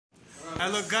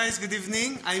Hello guys, good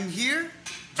evening. I'm here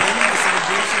joining the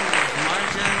celebration of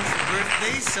Marjan's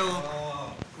birthday. So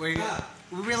we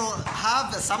will have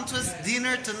a sumptuous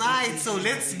dinner tonight. So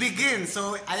let's begin.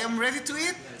 So I am ready to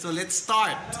eat. So let's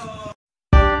start.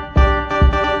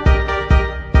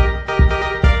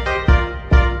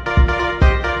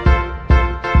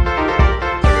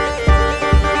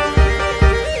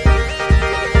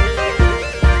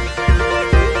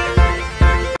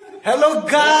 Hello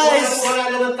guys!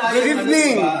 Good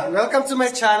evening! Welcome to my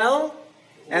channel.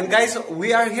 And guys,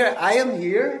 we are here. I am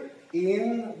here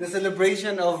in the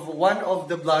celebration of one of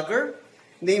the blogger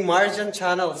named Marjan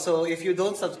channel. So if you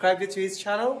don't subscribe to his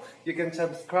channel, you can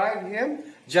subscribe him,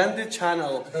 Jandu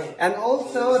channel. And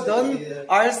also Don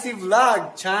RC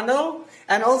vlog channel.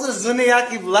 And also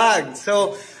Zunayaki vlog.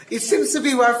 So it seems to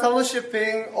be we are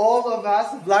fellowshipping all of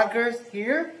us vloggers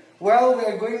here. Well, we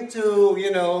are going to,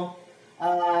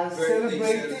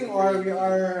 celebrating, or we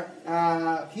are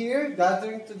here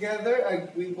gathering together.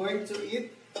 We're going to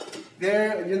eat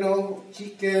their,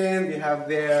 chicken. They have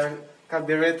their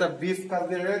caldereta, beef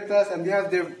calderetas, and they have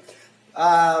their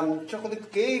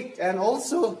chocolate cake, and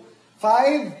also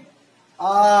 5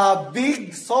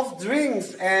 big soft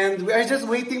drinks. And we are just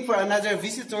waiting for another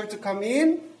visitor to come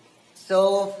in.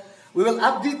 So we will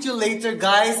update you later,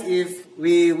 guys, if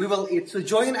we will eat. So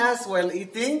join us while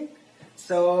eating.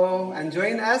 So, and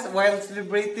join us while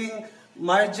celebrating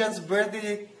Marjan's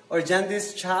birthday or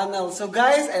Jandy's channel. So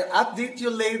guys, I'll update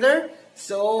you later.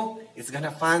 So, it's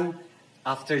gonna fun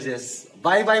after this.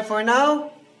 Bye-bye for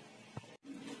now.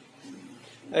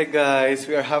 Hi guys,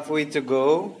 we are halfway to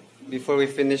go before we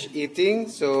finish eating.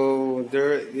 So,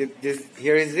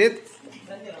 here is it.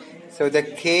 So the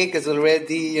cake is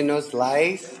already,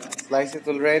 sliced. Slice it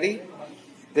already.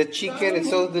 The chicken is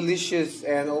so delicious,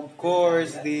 and of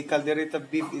course the caldereta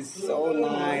beef is so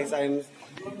nice. I'm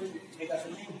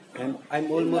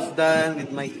almost done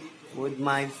with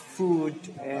my food,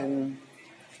 and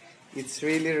it's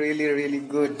really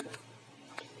good.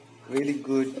 Really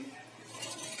good.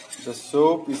 The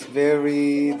soup is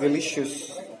very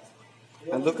delicious.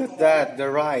 And look at that, the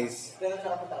rice.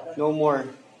 No more.